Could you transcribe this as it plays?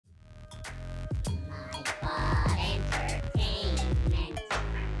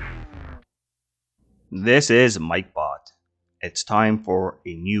This is MikeBot. It's time for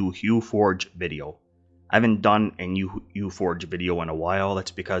a new HueForge video. I haven't done a new HueForge video in a while.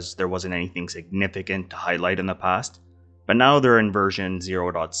 That's because there wasn't anything significant to highlight in the past. But now they're in version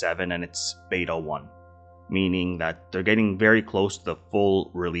 0.7 and it's Beta-1, meaning that they're getting very close to the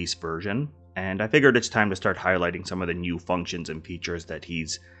full release version. And I figured it's time to start highlighting some of the new functions and features that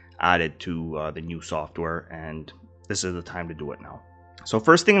he's added to the new software, and this is the time to do it now. So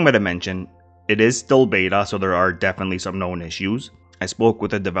first thing I'm going to mention, it is still beta, so there are definitely some known issues. I spoke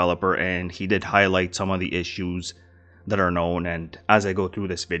with a developer and he did highlight some of the issues that are known, and as I go through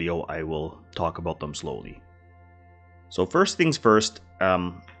this video, I will talk about them slowly. So first things first,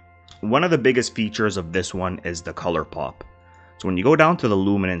 one of the biggest features of this one is the color pop. So when you go down to the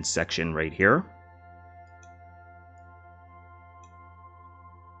luminance section right here,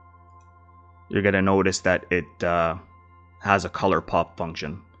 you're going to notice that it has a color pop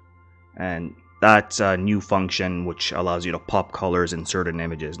function. And that's a new function which allows you to pop colors in certain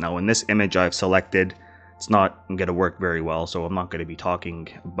images. Now in this image I've selected, it's not going to work very well, so I'm not going to be talking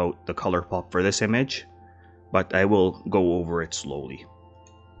about the color pop for this image, but I will go over it slowly.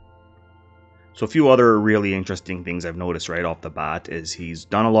 So a few other really interesting things I've noticed right off the bat is he's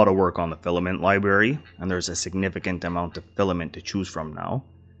done a lot of work on the filament library, and there's a significant amount of filament to choose from now.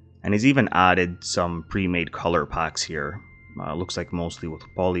 And he's even added some pre-made color packs here. Looks like mostly with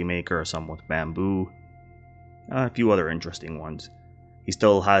Polymaker, some with Bamboo, a few other interesting ones. He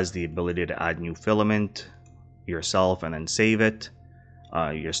still has the ability to add new filament yourself and then save it.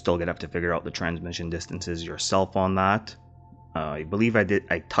 You're still going to have to figure out the transmission distances yourself on that. I believe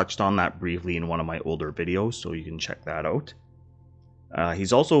I touched on that briefly in one of my older videos, so you can check that out.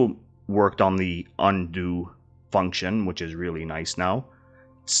 He's also worked on the undo function, which is really nice now.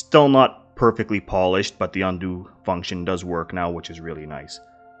 It's still not perfectly polished, but the undo function does work now, which is really nice.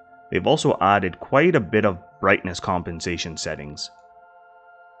 They've also added quite a bit of brightness compensation settings.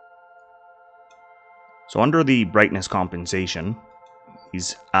 So under the brightness compensation,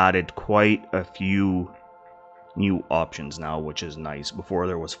 he's added quite a few new options now, which is nice. Before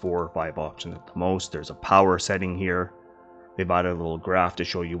there was 4 or 5 options at the most. There's a power setting here. They've added a little graph to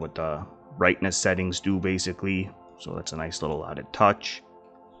show you what the brightness settings do basically, so that's a nice little added touch.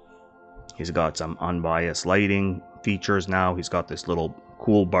 He's got some unbiased lighting features now. He's got this little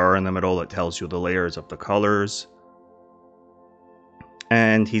cool bar in the middle that tells you the layers of the colors.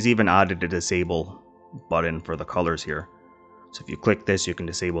 And he's even added a disable button for the colors here. So if you click this, you can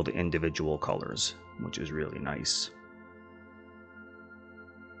disable the individual colors, which is really nice.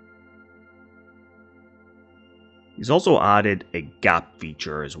 He's also added a gap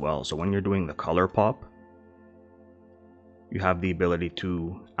feature as well. So when you're doing the color pop, you have the ability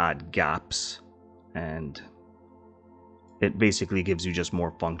to add gaps, and it basically gives you just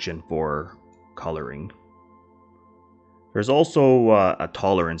more function for coloring. There's also a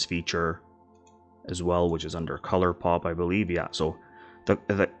tolerance feature as well, which is under color pop, I believe. Yeah, so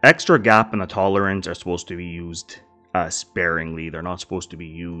the extra gap and the tolerance are supposed to be used sparingly. They're not supposed to be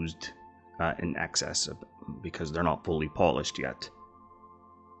used in excess because they're not fully polished yet.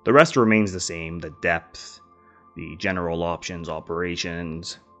 The rest remains the same: the depth, the general options,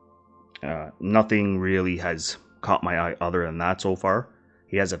 operations. Nothing really has caught my eye other than that so far.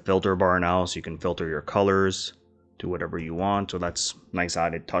 He has a filter bar now, so you can filter your colors to whatever you want, so that's nice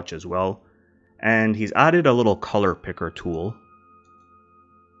added touch as well. And he's added a little color picker tool.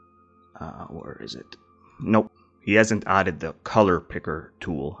 Where is it? Nope, he hasn't added the color picker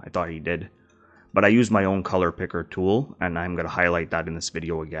tool. I thought he did, but I use my own color picker tool, and I'm going to highlight that in this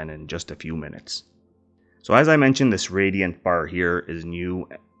video again in just a few minutes. So as I mentioned, this radiant bar here is new.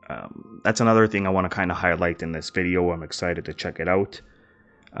 That's another thing I want to kind of highlight in this video. I'm excited to check it out.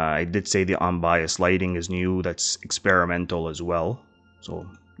 I did say the unbiased lighting is new. That's experimental as well, so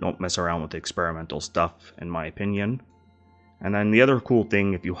don't mess around with the experimental stuff, in my opinion. And then the other cool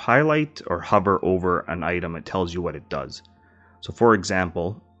thing, if you highlight or hover over an item, it tells you what it does. So for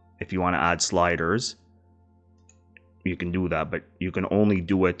example, if you want to add sliders, you can do that, but you can only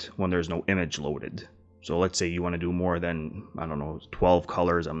do it when there's no image loaded. So let's say you want to do more than, I don't know, 12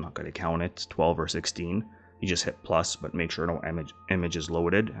 colors. I'm not going to count it, 12 or 16. You just hit plus, but make sure no image is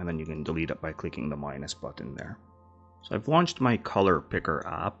loaded, and then you can delete it by clicking the minus button there. So I've launched my color picker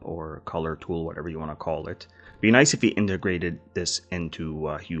app, or color tool, whatever you want to call it. It'd be nice if he integrated this into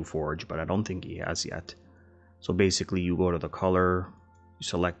HueForge, but I don't think he has yet. So basically you go to the color, you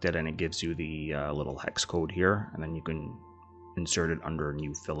select it, and it gives you the little hex code here, and then you can insert it under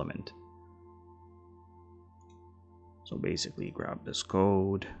new filament. So basically grab this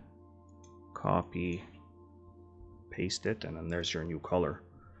code, copy, paste it, and then there's your new color.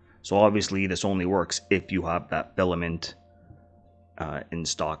 So obviously this only works if you have that filament in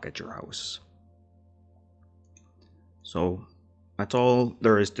stock at your house. So that's all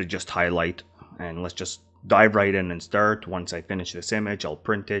there is to just highlight, and let's just dive right in and start. Once I finish this image, I'll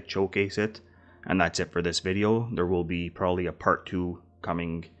print it, showcase it, and that's it for this video. There will be probably a part 2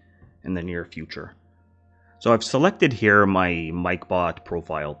 coming in the near future. So I've selected here my MicBot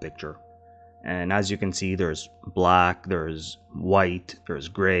profile picture, and as you can see, there's black, there's white, there's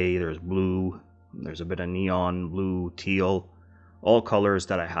gray, there's blue, there's a bit of neon, blue, teal, all colors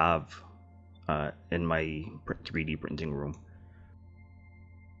that I have in my 3D printing room.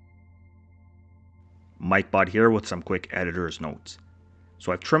 MicBot here with some quick editor's notes.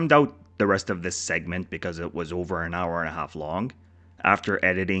 So I've trimmed out the rest of this segment because it was over an hour and a half long. After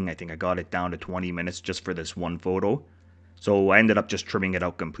editing, I think I got it down to 20 minutes just for this one photo. So I ended up just trimming it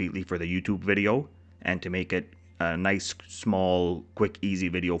out completely for the YouTube video and to make it a nice, small, quick, easy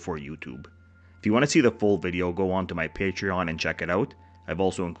video for YouTube. If you want to see the full video, go on to my Patreon and check it out. I've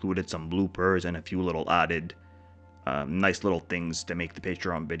also included some bloopers and a few little added nice little things to make the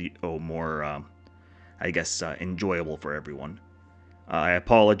Patreon video more, I guess, enjoyable for everyone. I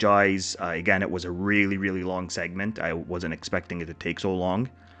apologize. Again, it was a really long segment. I wasn't expecting it to take so long,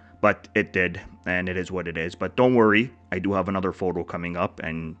 but it did, and it is what it is. But don't worry, I do have another photo coming up,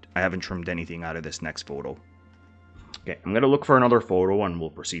 and I haven't trimmed anything out of this next photo. Okay, I'm going to look for another photo, and we'll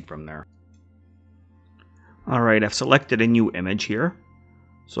proceed from there. Alright, I've selected a new image here.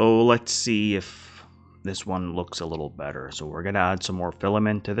 So let's see if this one looks a little better. So we're going to add some more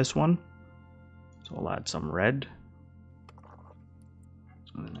filament to this one. So I'll add some red.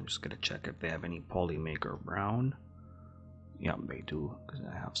 And I'm just going to check if they have any Polymaker brown. Yeah, they do, because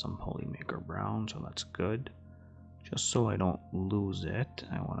I have some Polymaker brown, so that's good. Just so I don't lose it,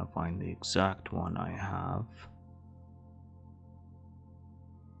 I want to find the exact one I have,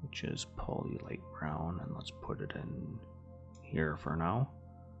 which is Poly Light Brown, and let's put it in here for now.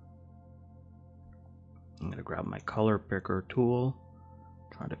 I'm going to grab my color picker tool,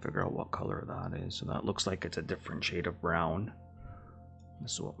 try to figure out what color that is. So that looks like it's a different shade of brown.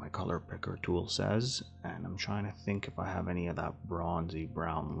 This is what my color picker tool says, and I'm trying to think if I have any of that bronzy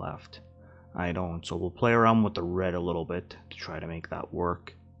brown left. I don't, so we'll play around with the red a little bit to try to make that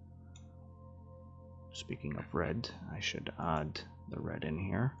work. Speaking of red, I should add the red in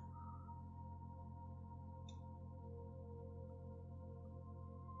here.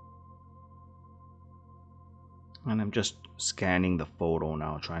 And I'm just scanning the photo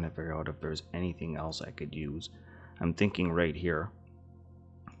now, trying to figure out if there's anything else I could use. I'm thinking right here,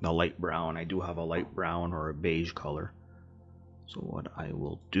 the light brown. I do have a light brown or a beige color. So what I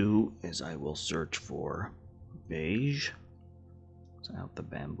will do is I will search for beige. So I have the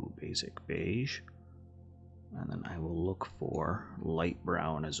Bamboo Basic Beige. And then I will look for light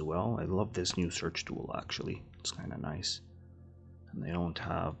brown as well. I love this new search tool actually. It's kind of nice. And they don't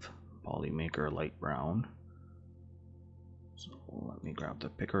have Polymaker light brown. So let me grab the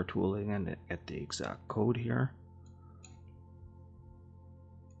picker tool again to get the exact code here.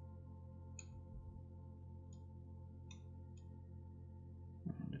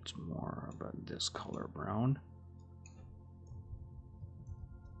 And it's more about this color brown.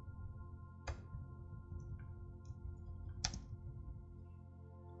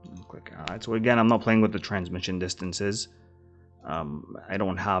 Click add. So again, I'm not playing with the transmission distances. I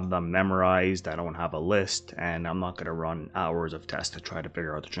don't have them memorized. I don't have a list, and I'm not going to run hours of tests to try to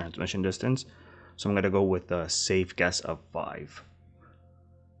figure out the transmission distance. So I'm going to go with a safe guess of 5.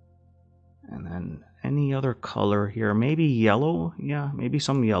 And then any other color here, maybe yellow. Yeah, maybe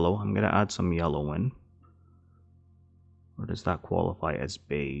some yellow. I'm going to add some yellow in. Or does that qualify as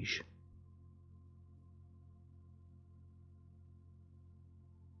beige?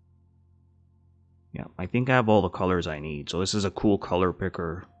 Yeah, I think I have all the colors I need. So this is a cool color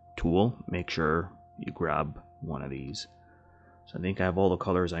picker tool. Make sure you grab one of these. So I think I have all the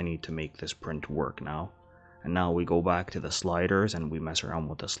colors I need to make this print work now. And now we go back to the sliders and we mess around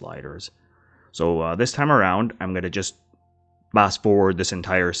with the sliders. So this time around, I'm going to just fast forward this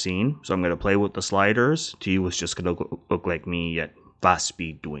entire scene. So I'm going to play with the sliders. To you, it's just going to look like me at fast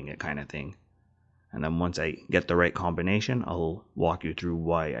speed doing it kind of thing. And then once I get the right combination, I'll walk you through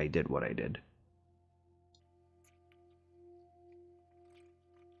why I did what I did.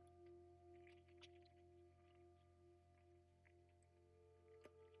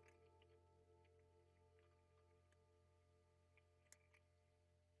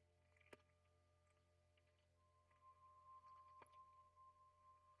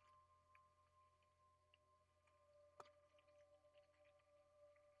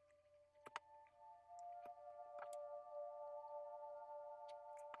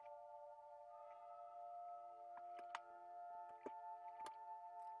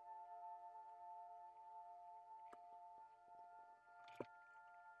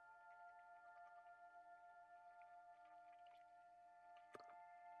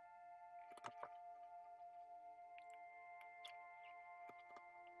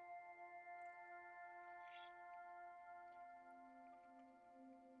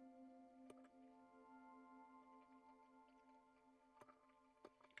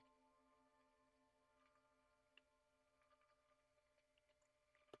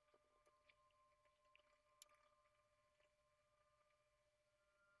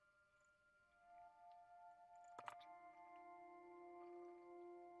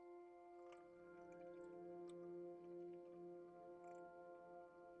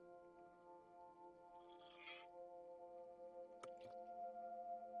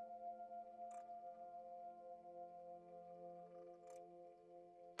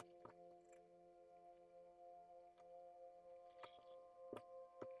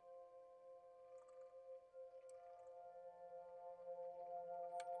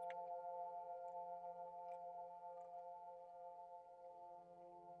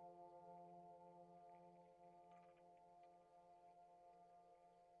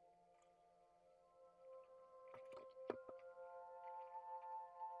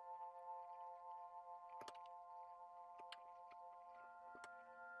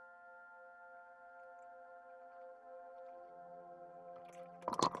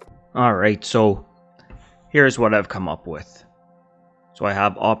 Alright, so here's what I've come up with. So I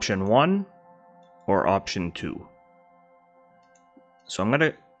have option 1 or option 2. So I'm going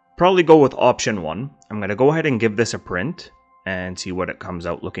to probably go with option 1. I'm going to go ahead and give this a print and see what it comes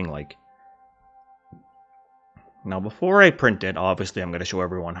out looking like. Now before I print it, obviously I'm going to show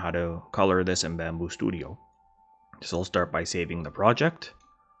everyone how to color this in Bamboo Studio. So I'll start by saving the project.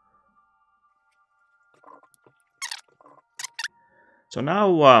 So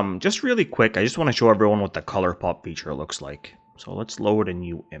now, just really quick, I just want to show everyone what the color pop feature looks like. So let's load a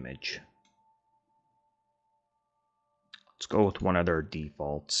new image. Let's go with one of their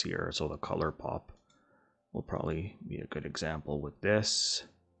defaults here. So the color pop will probably be a good example with this.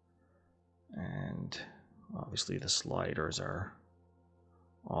 And obviously the sliders are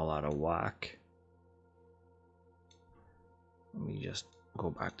all out of whack. Let me just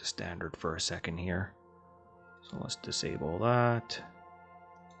go back to standard for a second here. So let's disable that.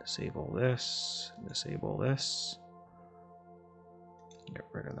 Disable this. Disable this. Get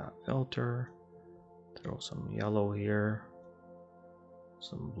rid of that filter. Throw some yellow here.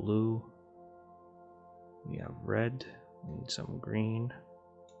 Some blue. We have red. We need some green.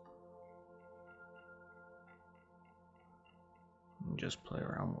 And just play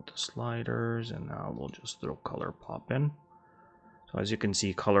around with the sliders, and now we'll just throw color pop in. So as you can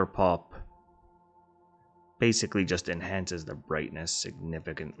see, color pop basically just enhances the brightness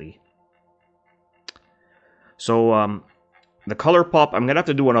significantly. So the color pop, I'm gonna have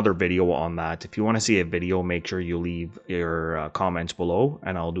to do another video on that. If you want to see a video, make sure you leave your comments below,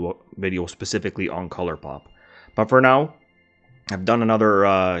 and I'll do a video specifically on color pop. But for now, I've done another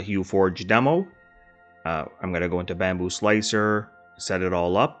HueForge demo. I'm gonna go into Bamboo Slicer, set it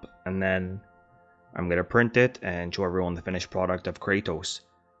all up, and then I'm gonna print it and show everyone the finished product of Kratos.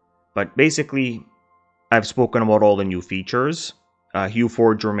 But basically, I've spoken about all the new features.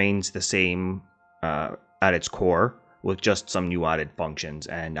 HueForge remains the same at its core, with just some new added functions,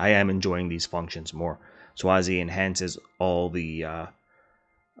 and I am enjoying these functions more. So as he enhances all the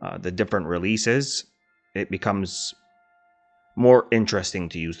different releases, it becomes more interesting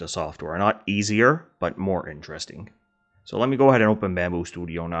to use the software. Not easier, but more interesting. So let me go ahead and open Bamboo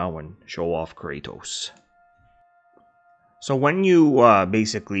Studio now and show off Kratos. So when you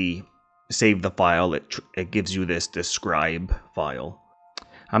basically save the file, it gives you this describe file.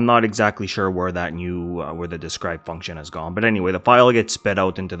 I'm not exactly sure where that where the describe function has gone, but anyway, the file gets spit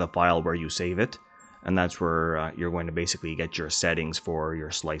out into the file where you save it, and that's where you're going to basically get your settings for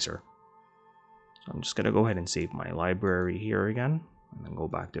your slicer. So I'm just going to go ahead and save my library here again, and then go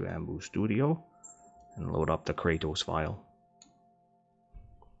back to Bamboo Studio and load up the Kratos file.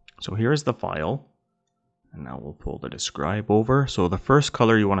 So here's the file, and now we'll pull the describe over. So the first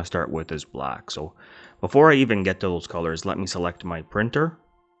color you want to start with is black. So before I even get to those colors, let me select my printer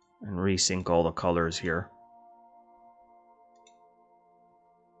and resync all the colors here.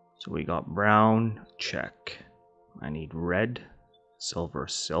 So we got brown, check. I need red, silver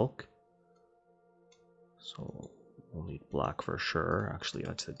silk. So we'll need black for sure. Actually,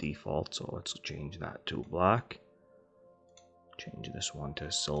 that's the default, so let's change that to black. Change this one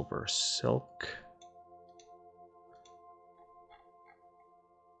to silver silk.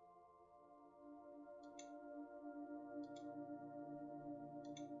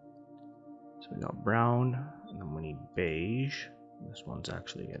 So we got brown, and then we need beige. This one's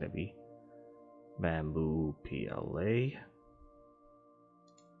actually going to be Bamboo PLA.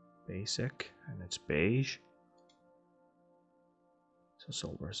 Basic, and it's beige. So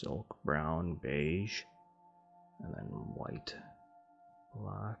silver silk, brown, beige, and then white,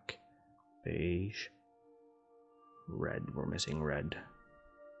 black, beige, red. We're missing red.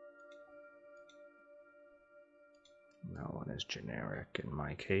 That one is generic in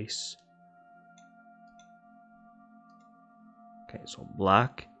my case. Okay, so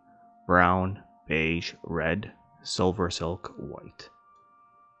black, brown, beige, red, silver silk, white.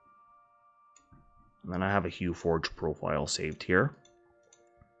 And then I have a HueForge profile saved here.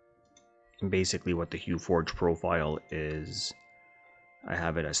 And basically what the HueForge profile is, I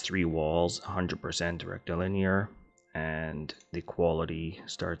have it as 3 walls, 100% rectilinear, and the quality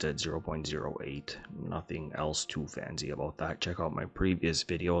starts at 0.08. Nothing else too fancy about that. Check out my previous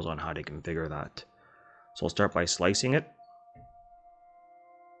videos on how to configure that. So I'll start by slicing it.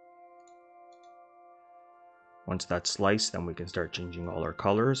 Once that's sliced, then we can start changing all our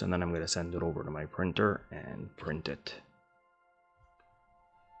colors, and then I'm going to send it over to my printer and print it.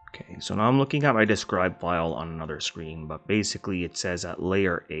 Okay, so now I'm looking at my describe file on another screen, but basically it says at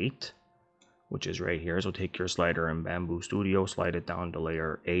layer 8, which is right here. So take your slider in Bamboo Studio, slide it down to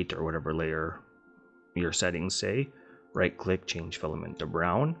layer 8 or whatever layer your settings say. Right click, change filament to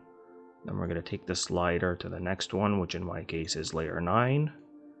brown. Then we're going to take the slider to the next one, which in my case is layer 9.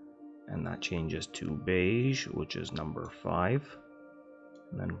 And that changes to beige, which is number 5.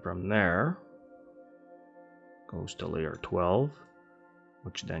 And then from there, goes to layer 12,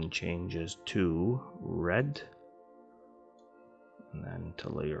 which then changes to red. And then to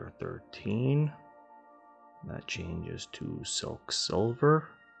layer 13, that changes to silk silver,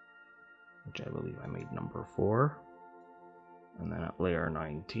 which I believe I made number 4. And then at layer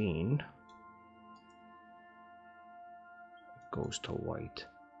 19, it goes to white.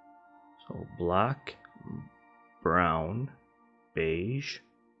 So black, brown, beige,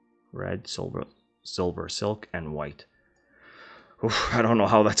 red, silver, silk, and white. Oof, I don't know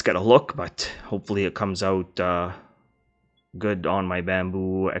how that's gonna look, but hopefully it comes out good on my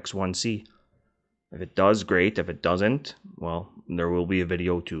Bamboo X1C. If it does, great. If it doesn't, well, there will be a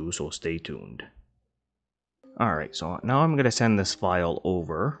video too, so stay tuned. Alright, so now I'm gonna send this file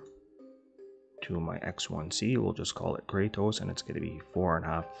over to my X1C. We'll just call it Kratos, and it's gonna be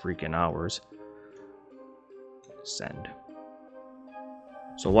 4.5 freaking hours. Send.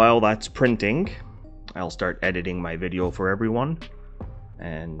 So while that's printing, I'll start editing my video for everyone,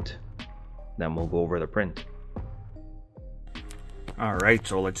 and then we'll go over the print. Alright,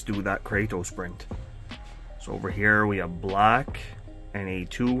 so let's do that Kratos print. So over here we have black and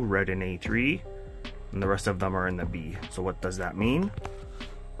A2, red and A3, and the rest of them are in the B. So what does that mean?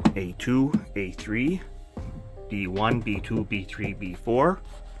 A2, A3, B1, B2, B3, B4.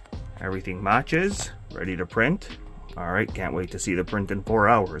 Everything matches, ready to print. Alright, can't wait to see the print in 4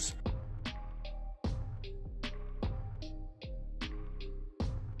 hours.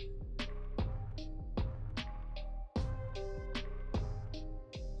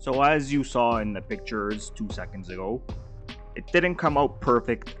 So as you saw in the pictures 2 seconds ago, it didn't come out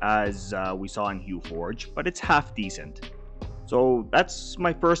perfect as we saw in HueForge, but it's half decent. So that's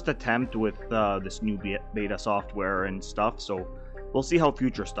my first attempt with this new beta software and stuff, so we'll see how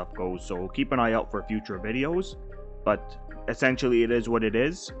future stuff goes. So keep an eye out for future videos, but essentially it is what it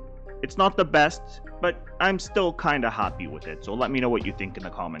is. It's not the best, but I'm still kind of happy with it, so let me know what you think in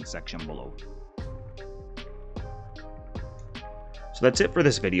the comments section below. So that's it for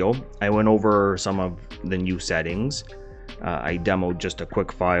this video. I went over some of the new settings. I demoed just a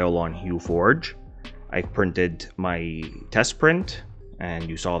quick file on HueForge. I printed my test print, and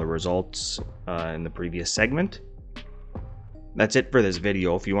you saw the results in the previous segment. That's it for this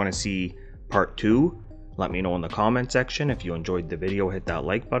video. If you want to see part 2, let me know in the comment section. If you enjoyed the video, hit that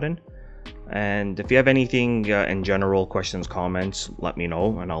like button. And if you have anything in general, questions, comments, let me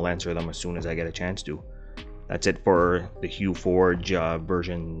know, and I'll answer them as soon as I get a chance to. That's it for the HueForge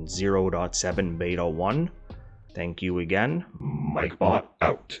version 0.7 Beta 1. Thank you again. MikeBot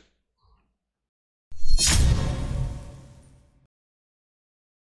out.